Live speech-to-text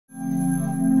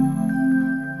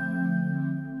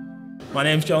My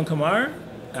name is John Kamara.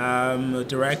 I'm a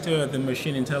director of the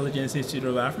Machine Intelligence Institute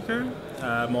of Africa.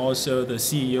 I'm also the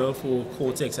CEO for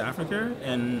Cortex Africa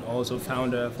and also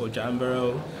founder for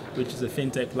Jambaro, which is a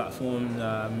fintech platform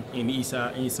in East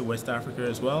and West Africa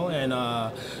as well, and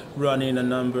running a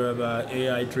number of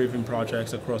AI-driven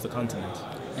projects across the continent.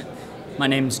 My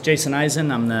name's Jason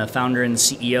Eisen. I'm the founder and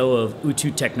CEO of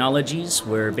UTU Technologies.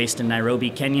 We're based in Nairobi,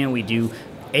 Kenya. We do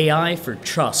AI for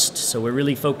trust. So we're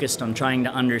really focused on trying to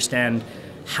understand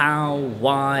how,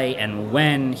 why, and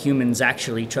when humans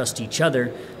actually trust each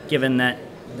other, given that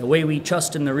the way we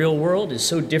trust in the real world is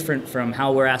so different from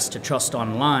how we're asked to trust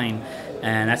online.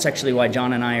 And that's actually why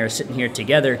John and I are sitting here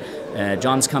together.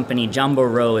 John's company,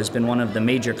 Jambaro, has been one of the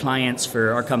major clients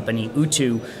for our company,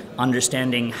 UTU,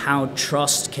 understanding how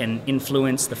trust can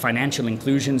influence the financial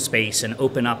inclusion space and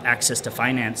open up access to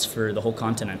finance for the whole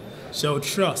continent. So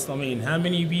trust, I mean, how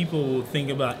many people think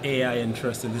about AI and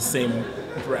trust in the same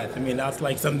breath? I mean, that's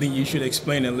like something you should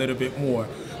explain a little bit more,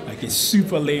 like a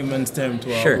super layman's term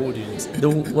to our audience.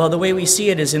 The way we see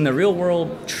it is in the real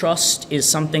world, trust is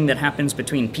something that happens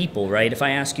between people, right? If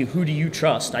I ask you, who do you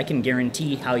trust? I can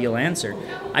guarantee how you'll answer.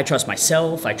 I trust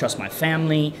myself, I trust my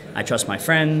family, I trust my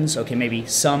friends, okay, maybe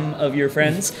some of your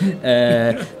friends.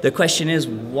 The question is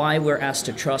why we're asked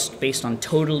to trust based on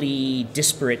totally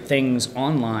disparate things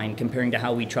online comparing to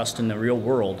how we trust in the real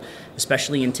world,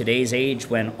 especially in today's age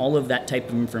when all of that type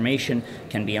of information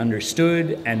can be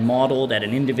understood and modeled at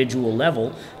an individual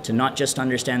level to not just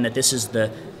understand that this is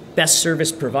the best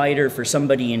service provider for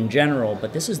somebody in general,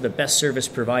 but this is the best service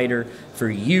provider for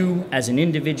you as an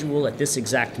individual at this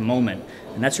exact moment.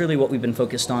 And that's really what we've been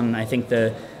focused on. I think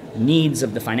the needs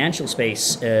of the financial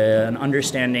space and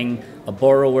understanding a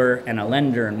borrower and a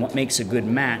lender and what makes a good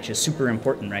match is super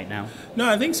important right now. No,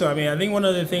 I think so. I mean, I think one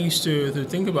of the things to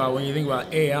think about when you think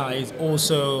about AI is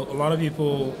also a lot of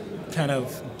people kind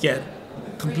of get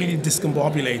completely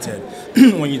discombobulated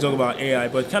when you talk about AI,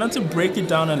 but kind of to break it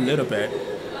down a little bit,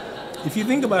 if you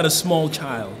think about a small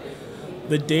child,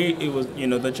 the day it was,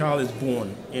 the child is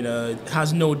born,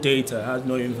 has no data, has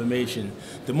no information.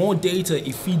 The more data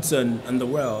it feeds on the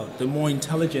world, the more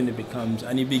intelligent it becomes,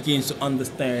 and it begins to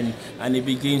understand, and it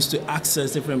begins to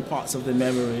access different parts of the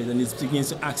memories, and it begins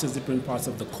to access different parts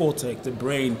of the cortex, the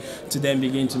brain, to then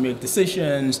begin to make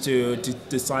decisions, to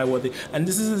decide what they. And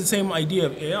this is the same idea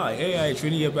of AI. AI is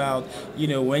really about,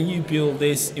 when you build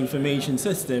this information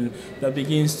system that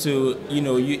begins to,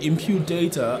 you impute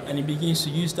data, and it begins to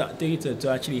use that data to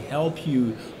actually help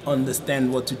you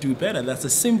understand what to do better. That's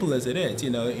as simple as it is,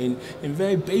 in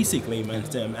very basic layman's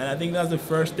terms. And I think that's the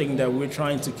first thing that we're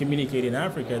trying to communicate in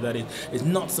Africa, that it's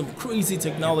not some crazy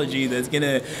technology that's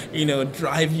gonna,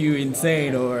 drive you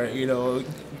insane or,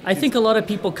 I think a lot of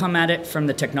people come at it from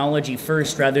the technology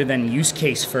first rather than use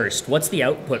case first. What's the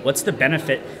output? What's the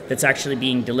benefit that's actually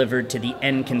being delivered to the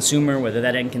end consumer, whether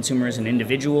that end consumer is an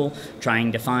individual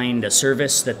trying to find a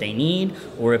service that they need,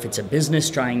 or if it's a business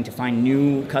trying to find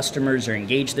new customers or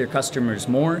engage their customers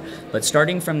more. But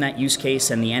starting from that use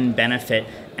case and the end benefit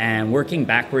and working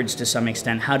backwards to some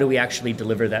extent, how do we actually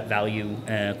deliver that value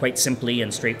quite simply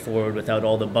and straightforward without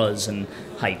all the buzz and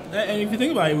hype? And if you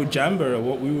think about it with Jambaro,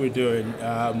 what we were doing,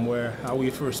 how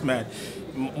we first met,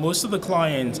 most of the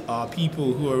clients are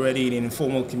people who are already in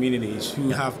informal communities, who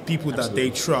have people that they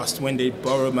trust. When they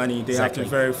borrow money, they have to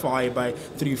verify by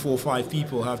 3, 4, 5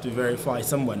 people have to verify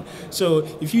someone. So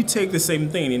if you take the same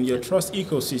thing in your trust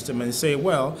ecosystem and say,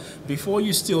 well, before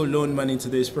you still loan money to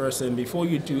this person, before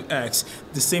you do X,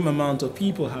 the same amount of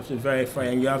people have to verify,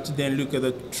 and you have to then look at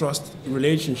the trust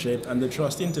relationship and the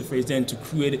trust interface then to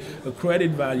create a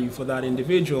credit value for that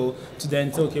individual to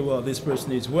then say, okay, well, this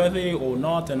person is worthy or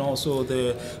not, and also the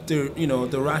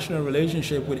rational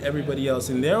relationship with everybody else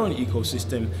in their own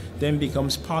ecosystem then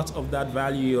becomes part of that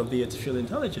value of the artificial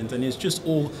intelligence, and it's just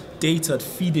all data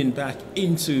feeding back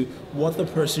into what the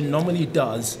person normally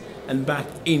does and back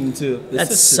into the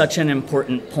That's system. Such an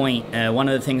important point. One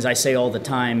of the things I say all the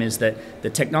time is that the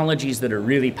technologies that are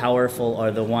really powerful are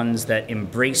the ones that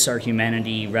embrace our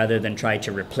humanity rather than try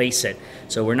to replace it.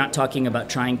 So we're not talking about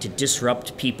trying to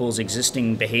disrupt people's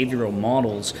existing behavioral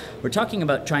models. We're talking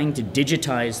about trying to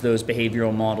digitize those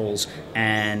behavioral models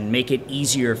and make it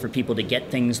easier for people to get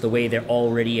things the way they're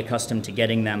already accustomed to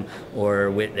getting them,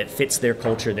 or that fits their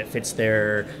culture, that fits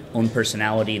their own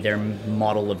personality, their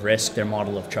model of risk, their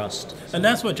model of trust. And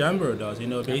that's what Jambaro does,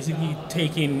 basically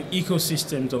taking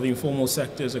ecosystems of informal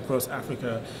sectors across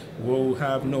Africa who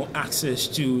have no access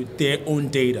to their own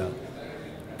data,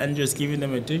 and just giving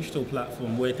them a digital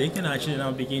platform where they can actually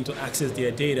now begin to access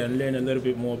their data and learn a little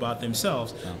bit more about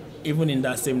themselves. Even in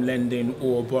that same lending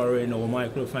or borrowing or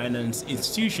microfinance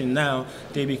institution, now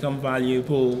they become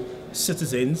valuable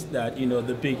citizens that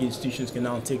the big institutions can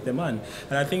now take them on.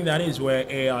 And I think that is where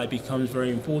AI becomes very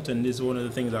important. This is one of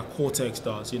the things that Cortex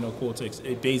does. Cortex,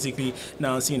 it basically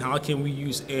now seeing how can we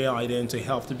use AI then to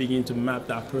help to begin to map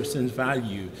that person's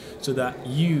value, so that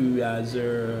you as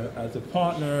a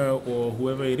partner or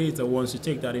whoever it is that wants to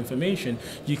take that information,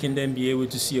 you can then be able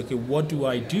to see, okay, what do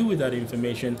I do with that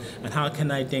information, and how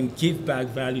can I then give back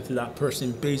value to that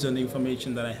person based on the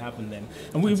information that I have on them.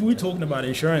 And we were talking about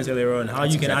insurance earlier on, how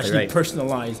you can actually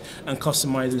personalize and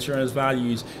customize insurance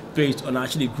values based on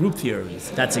actually group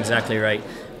theories. That's exactly right.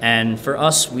 And for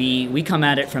us, we come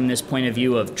at it from this point of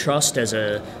view of trust as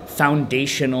a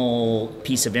foundational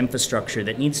piece of infrastructure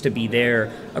that needs to be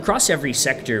there across every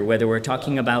sector, whether we're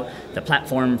talking about the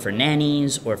platform for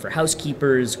nannies or for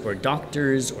housekeepers or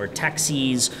doctors or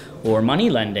taxis or money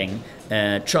lending.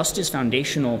 Trust is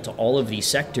foundational to all of these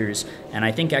sectors, and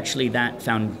I think actually that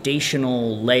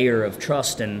foundational layer of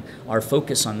trust and our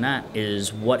focus on that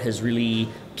is what has really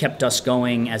kept us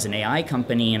going as an AI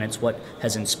company, and it's what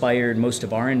has inspired most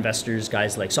of our investors,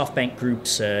 guys like SoftBank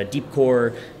Group's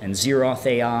Deepcore and Zeroth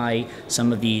AI,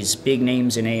 some of these big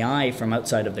names in AI from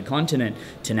outside of the continent,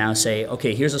 to now say,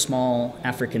 okay, here's a small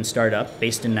African startup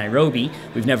based in Nairobi.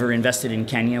 We've never invested in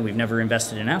Kenya, we've never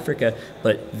invested in Africa,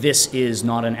 but this is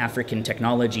not an African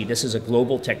technology. This is a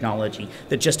global technology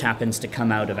that just happens to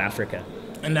come out of Africa.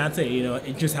 And that's it,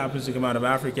 it just happens to come out of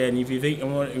Africa. And if you think,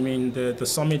 the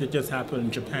summit that just happened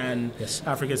in Japan, yes.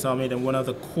 Africa Summit, and one of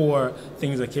the core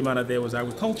things that came out of there was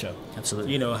agriculture.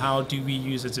 Absolutely. How do we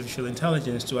use artificial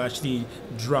intelligence to actually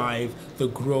drive the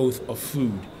growth of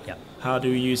food? Yeah. How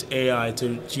do we use AI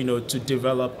to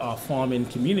develop our farming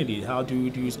community? How do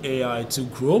we use AI to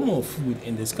grow more food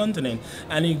in this continent?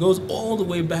 And it goes all the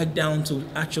way back down to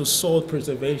actual soil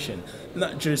preservation.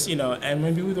 Not just, and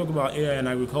when people talk about AI and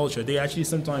agriculture, they actually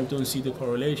sometimes don't see the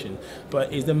correlation.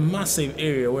 But it's a massive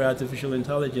area where artificial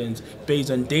intelligence, based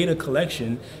on data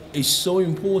collection, is so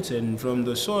important, from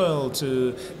the soil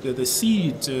to the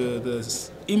seed to the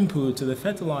input to the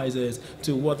fertilizers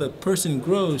to what the person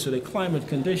grows to the climate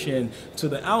condition to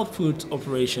the output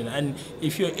operation. And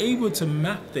if you're able to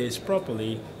map this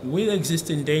properly with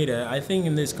existing data, I think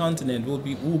in this continent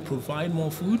we'll provide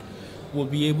more food, we'll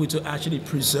be able to actually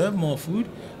preserve more food,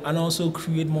 and also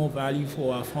create more value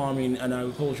for our farming and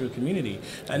agricultural community.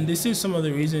 And this is some of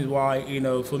the reasons why,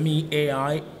 for me,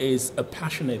 AI is a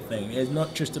passionate thing. It's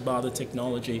not just about the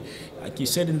technology. Like you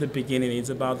said in the beginning, it's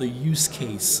about the use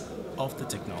case of the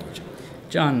technology.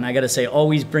 John, I got to say,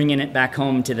 always bringing it back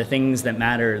home to the things that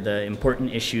matter, the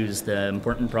important issues, the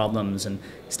important problems, and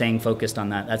staying focused on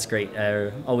that. That's great.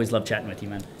 I always love chatting with you,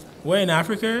 man. We're in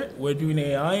Africa, we're doing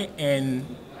AI,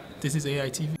 and this is AI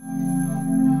TV.